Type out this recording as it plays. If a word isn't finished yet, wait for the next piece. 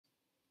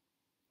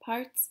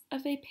Parts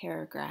of a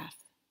paragraph.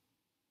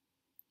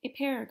 A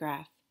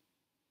paragraph,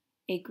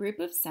 a group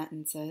of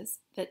sentences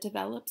that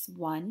develops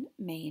one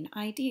main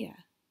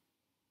idea.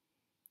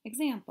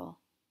 Example: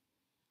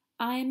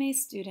 I am a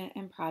student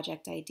in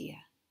Project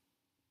I-DEA.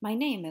 My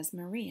name is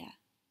Maria.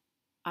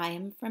 I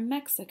am from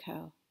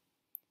Mexico.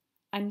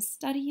 I'm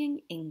studying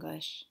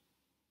English.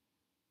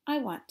 I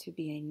want to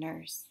be a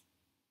nurse.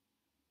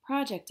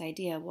 Project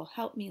I-DEA will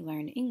help me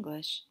learn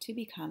English to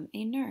become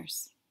a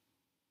nurse.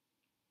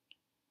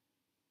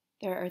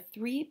 There are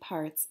three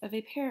parts of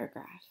a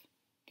paragraph: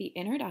 the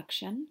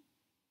introduction,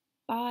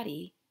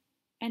 body,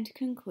 and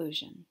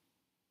conclusion.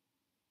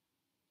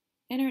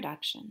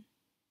 Introduction.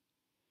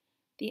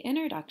 The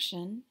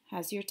introduction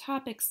has your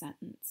topic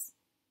sentence.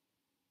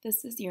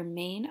 This is your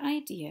main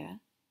idea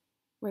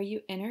where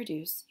you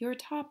introduce your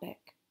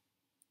topic.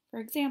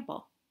 For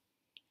example,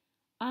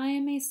 I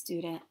am a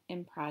student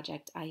in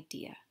Project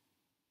I-DEA.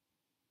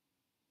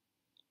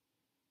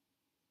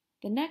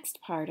 The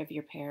next part of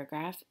your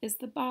paragraph is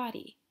the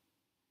body.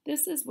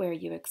 This is where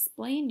you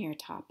explain your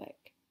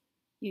topic.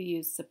 You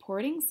use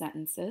supporting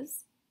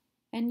sentences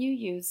and you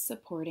use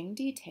supporting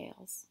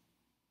details.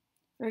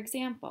 For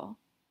example,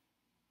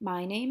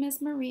 my name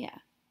is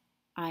Maria.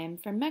 I am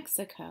from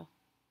Mexico.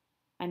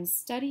 I'm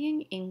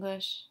studying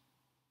English.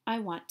 I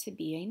want to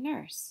be a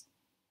nurse.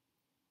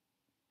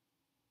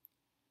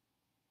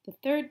 The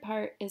third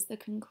part is the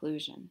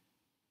conclusion.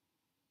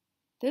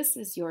 This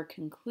is your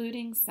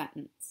concluding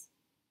sentence.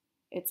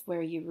 It's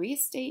where you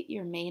restate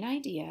your main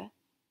idea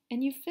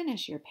and you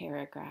finish your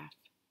paragraph.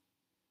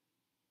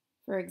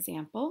 For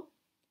example,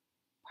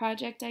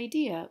 Project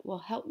I-DEA will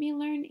help me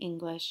learn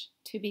English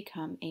to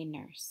become a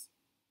nurse.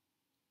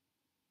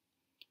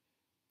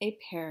 A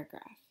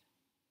paragraph.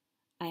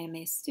 I am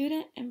a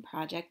student in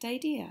Project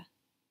I-DEA.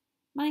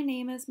 My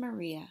name is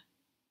Maria.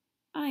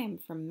 I am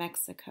from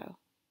Mexico.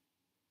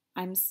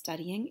 I'm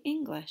studying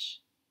English.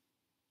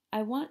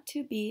 I want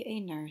to be a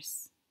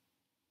nurse.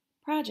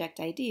 Project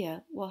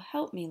I-DEA will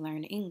help me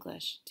learn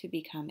English to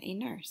become a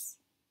nurse.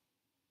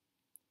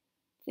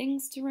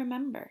 Things to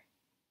remember.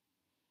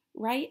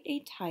 Write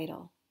a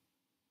title.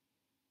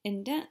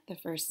 Indent the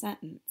first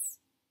sentence.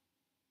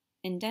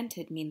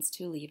 Indented means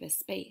to leave a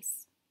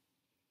space.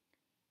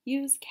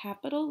 Use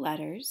capital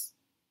letters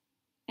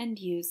and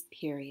use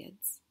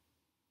periods.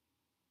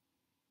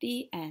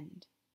 The end.